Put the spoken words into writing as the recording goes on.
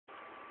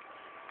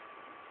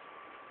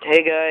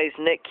Hey guys,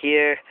 Nick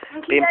here.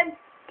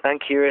 I'm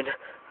Kieran.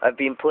 I've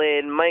been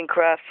playing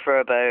Minecraft for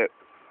about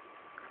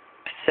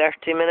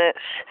 30 minutes.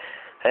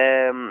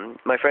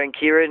 My friend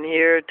Kieran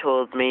here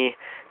told me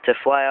to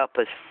fly up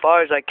as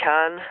far as I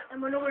can.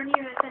 And we're nowhere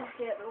near it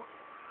yet though.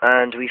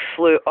 And we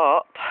flew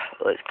up.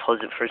 Let's pause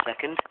it for a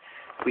second.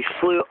 We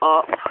flew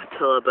up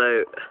till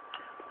about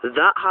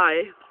that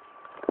high.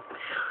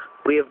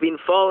 We have been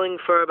falling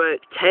for about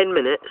 10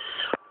 minutes.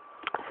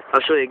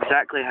 I'll show you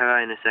exactly how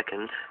high in a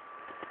second.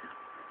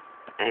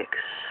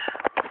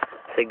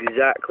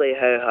 Exactly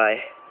how high.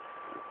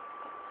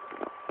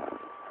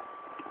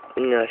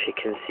 You know, if you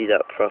can see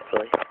that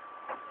properly.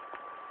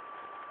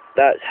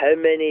 That's how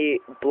many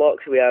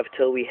blocks we have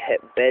till we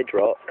hit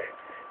bedrock.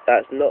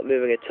 That's not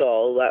moving at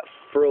all. That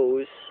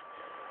froze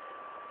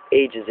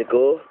ages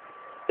ago.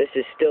 This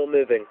is still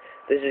moving.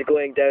 This is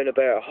going down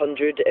about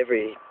 100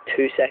 every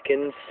 2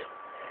 seconds.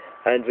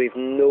 And we've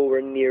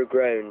nowhere near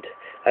ground.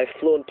 I've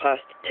flown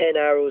past 10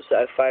 arrows that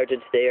I fired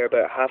into the air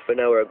about half an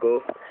hour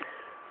ago.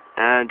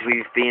 And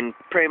we've been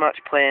pretty much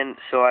playing,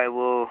 so I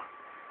will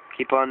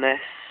keep on this.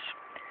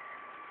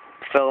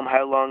 Film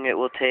how long it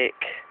will take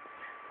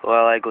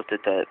while I go to the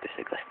toilet,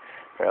 basically.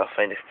 Right, I'll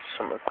find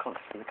somewhere close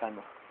to the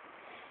camera.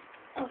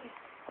 Okay.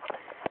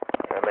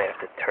 I might have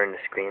to turn the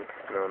screen.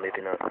 No,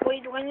 maybe not.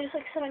 Wait, why don't you just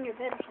like sit on your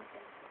bed or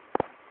something?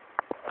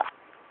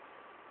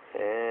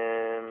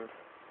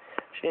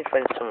 Just need to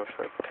find somewhere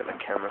for put my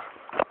camera.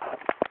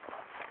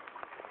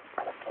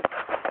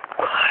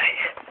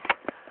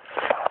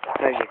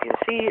 As you can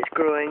see, it's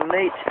growing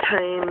night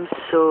time,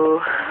 so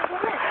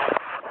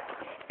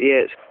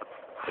yeah, it's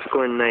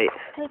going night.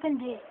 Click in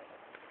day.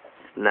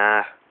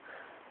 Nah,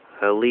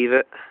 I'll leave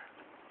it.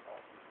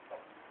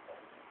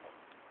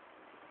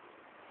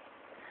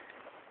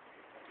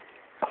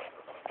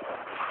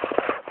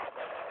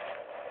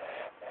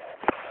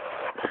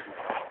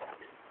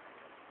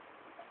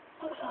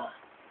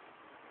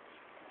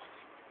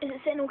 Is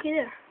it sitting okay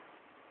there?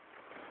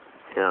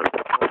 Yeah.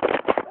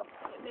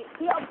 Wait,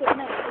 get up at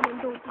night and then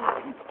don't do it.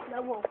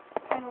 That will.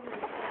 I don't know.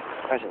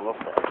 I just love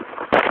that.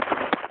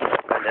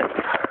 Find it.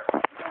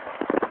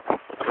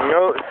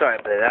 No, sorry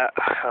about that.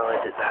 I'll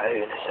edit that out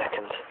in a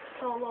second.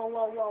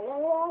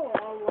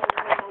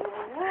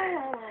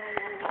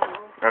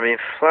 I've been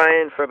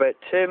flying for about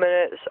 2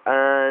 minutes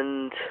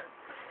and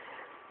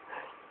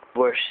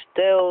we're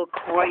still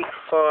quite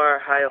far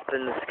high up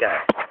in the sky.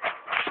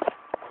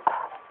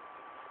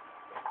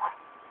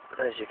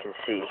 As you can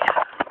see.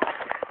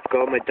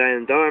 Got my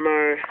diamond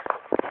armor.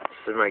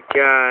 This is my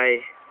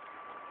guy.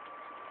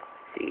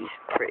 He's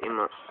pretty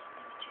much...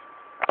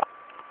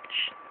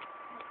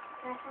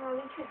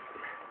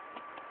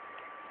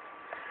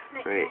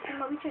 Right.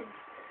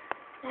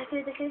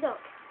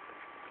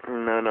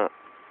 No, not.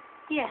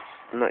 Yes.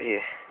 Not you.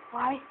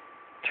 Why?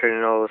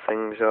 Turning all the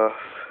things off.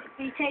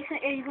 Are you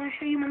texting? Are you going to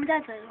show you Mum and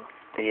Dad's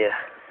though? Yeah.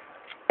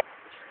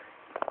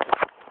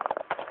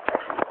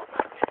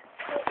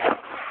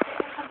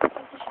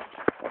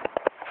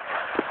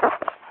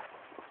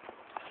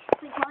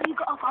 Wait, while you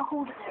got up, I'll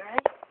hold it there,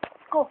 right?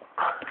 Go.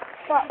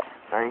 Stop.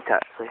 I need to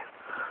actually.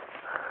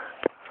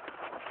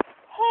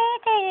 Hey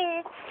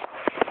there.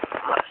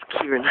 Oh, it's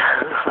Kieran.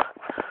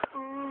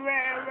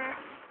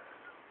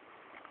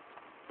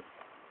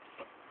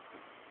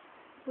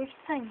 Where's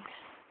things?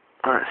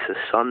 That's the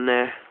sun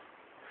there.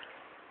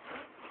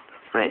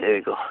 Right, there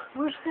we go.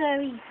 Where's the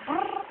wee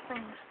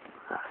things?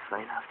 That's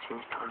fine, I've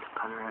changed it onto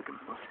panoramic.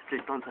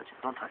 Don't touch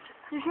it, don't touch it.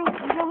 There's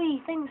no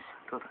wee things.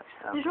 Don't touch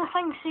it. There's no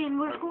things saying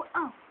where it's going.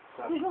 Oh.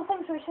 There's no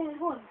things where it's saying it's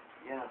going.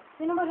 Yeah.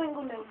 The numbers ain't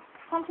going down.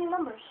 Can't see the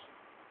numbers.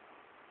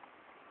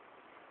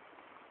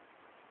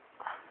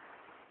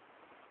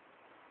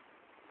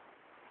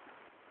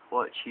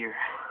 Watch here.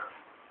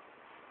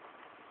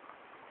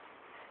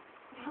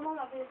 Come on,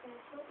 I'll be able to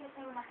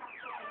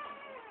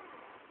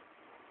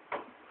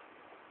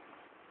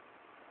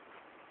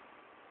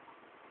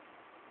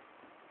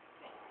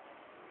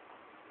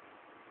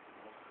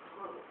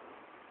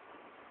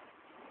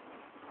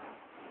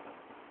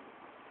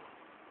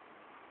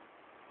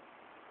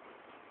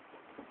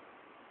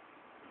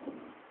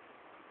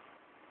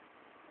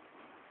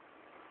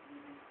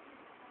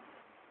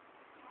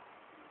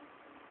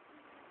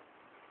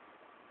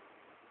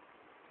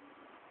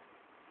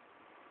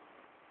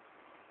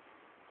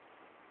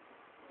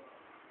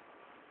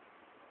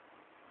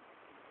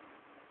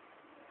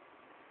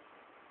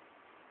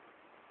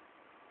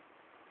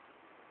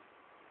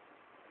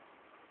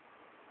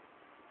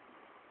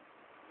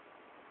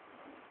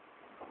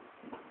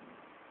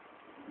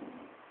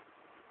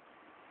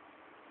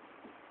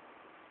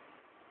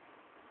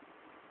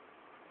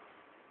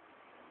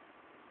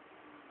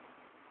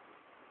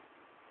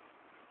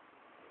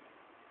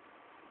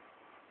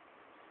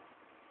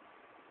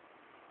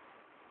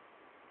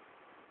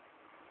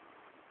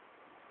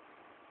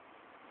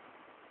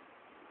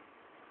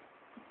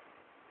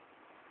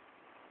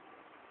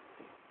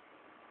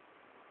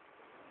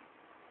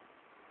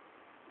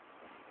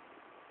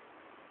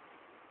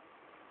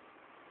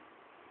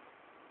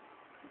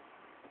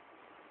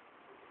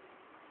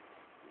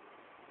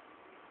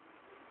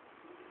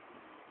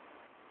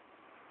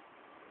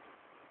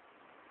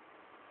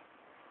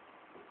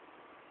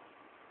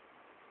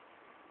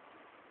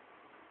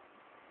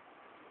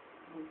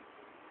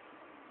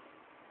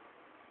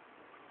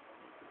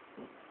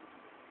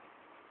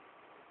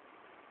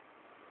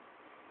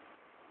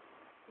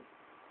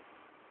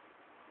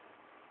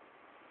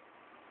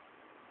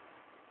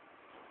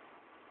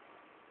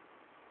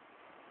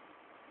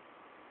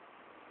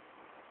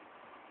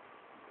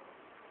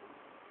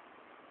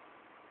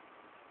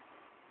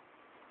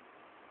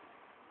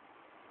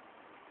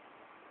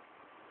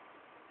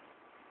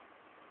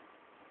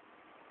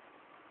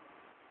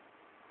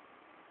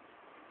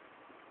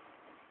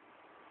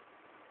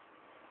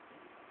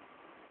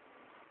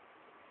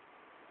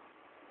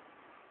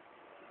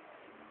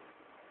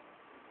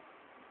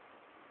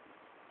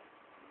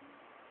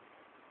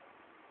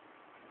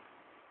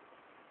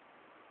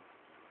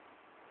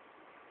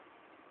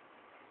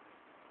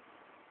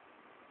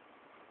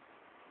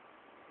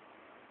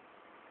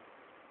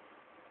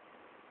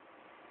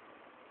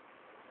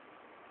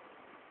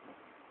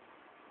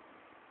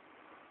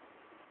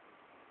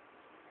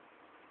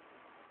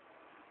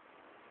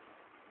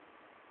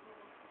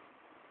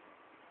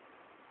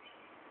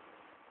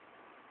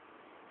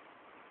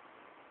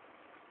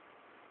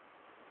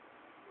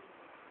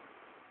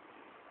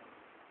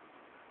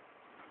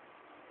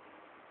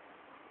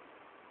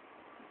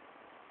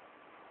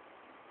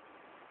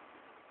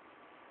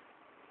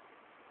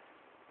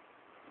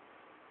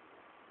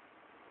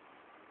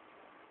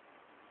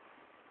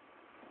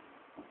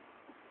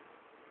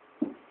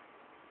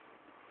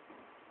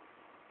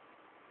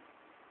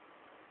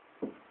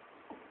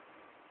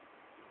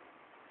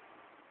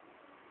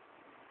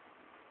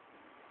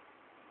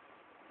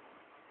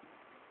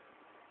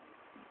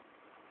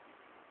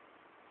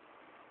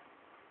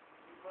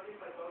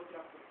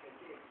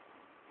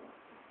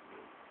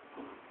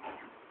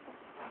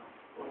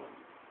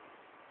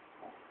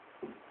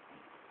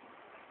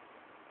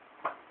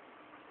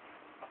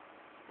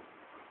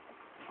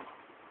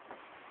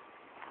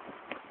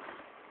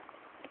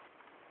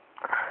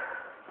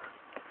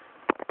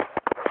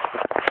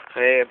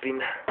I've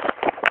been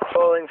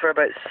falling for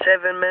about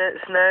 7 minutes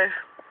now,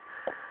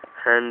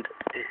 and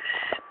it's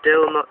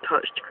still not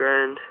touched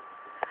ground.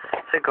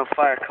 I think I'll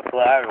fire a couple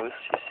of arrows,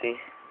 you see.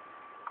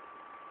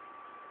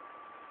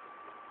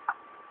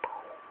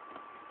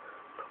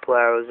 A couple of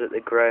arrows at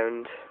the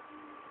ground.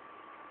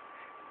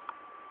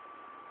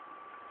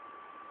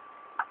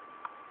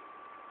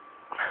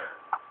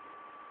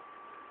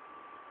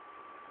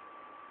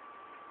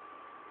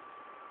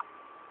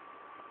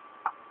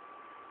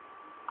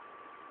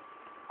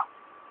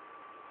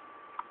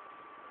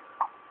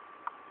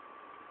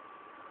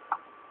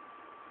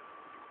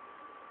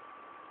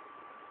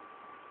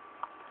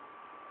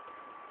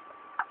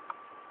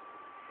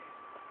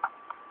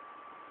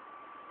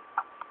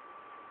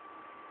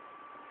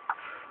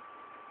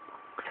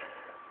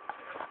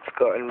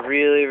 I've gotten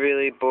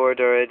really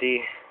bored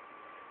already.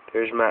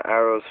 There's my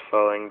arrows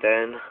falling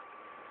down.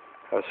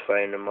 I was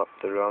firing them up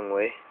the wrong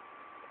way.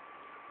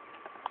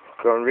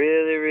 I've gotten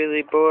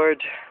really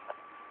bored.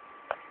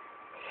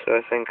 So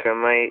I think I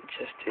might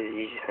just do the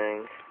easy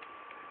thing.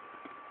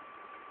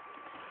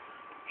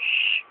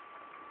 Shh.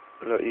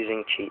 I'm not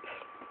using cheats.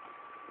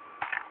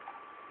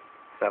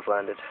 I've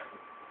landed.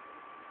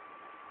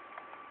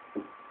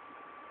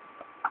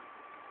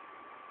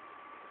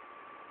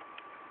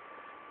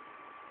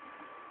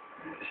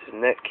 This is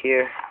Nick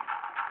here,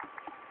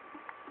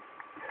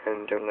 and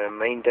I'm going to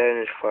mine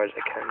down as far as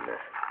I can now.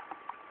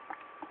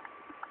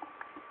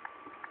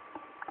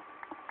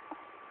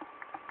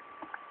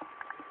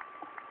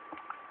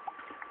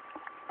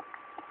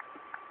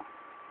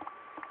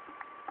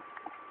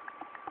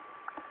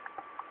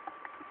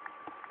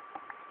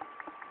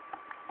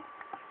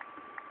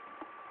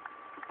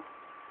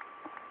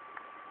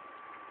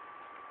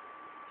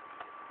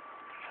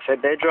 So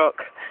bedrock.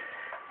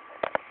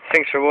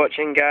 Thanks for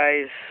watching,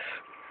 guys.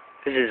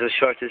 This is the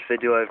shortest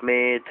video I've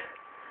made.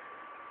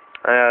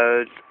 I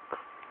would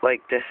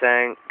like to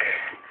thank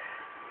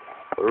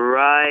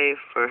Rai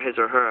for his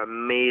or her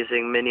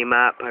amazing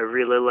mini-map. I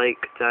really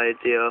liked the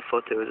idea. I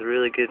thought it was a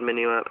really good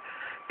mini-map.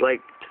 I'd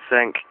like to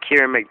thank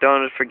Kieran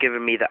McDonald for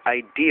giving me the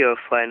idea of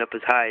flying up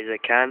as high as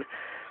I can.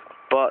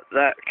 But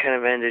that kind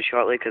of ended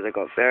shortly because I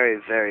got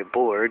very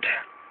bored.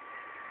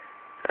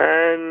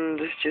 And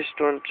just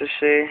want to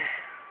say,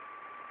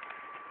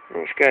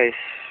 thanks, guys.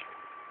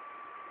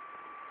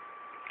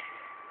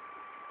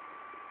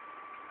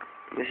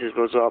 This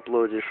was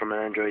uploaded from an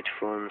Android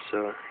phone,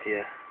 so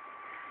yeah.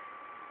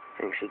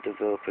 Thanks to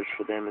developers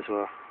for them as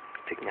well.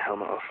 Taking the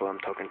helmet off while I'm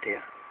talking to you.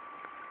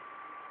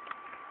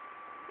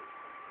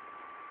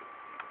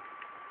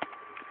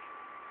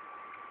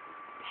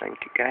 Thank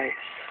you, guys.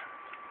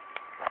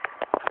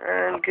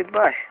 And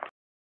goodbye.